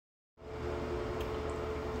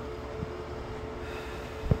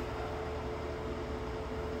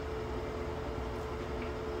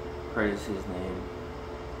Praise His name.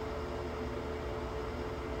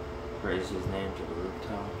 Praise His name to the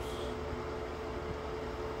rooftops.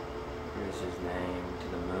 Praise His name to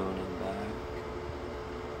the moon and back.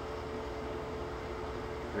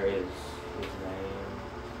 Praise His name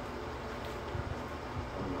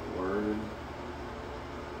from the Word.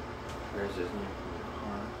 Praise His name from your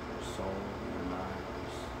heart, your soul, your mind,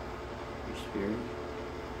 your spirit.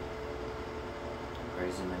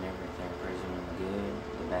 Praise Him in everything. Praise Him in the good,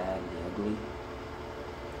 the bad, the ugly.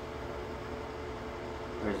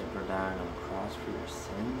 Praise Him for dying on the cross for your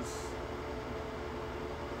sins.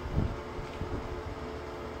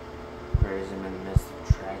 Praise Him in the midst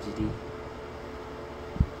of tragedy.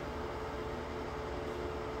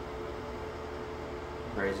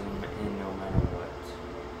 Praise Him in no matter what.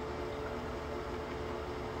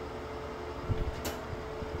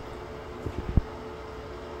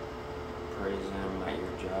 Praise Him at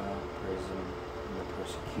your job. Praise Him in the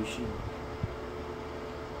persecution.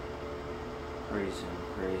 Praise Him,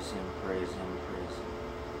 praise Him, praise Him, praise Him.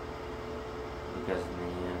 Because in the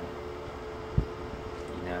end,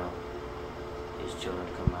 you know, His children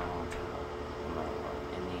come out on top. No matter what.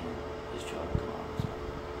 In the end, His children come out on top.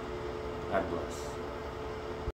 God bless.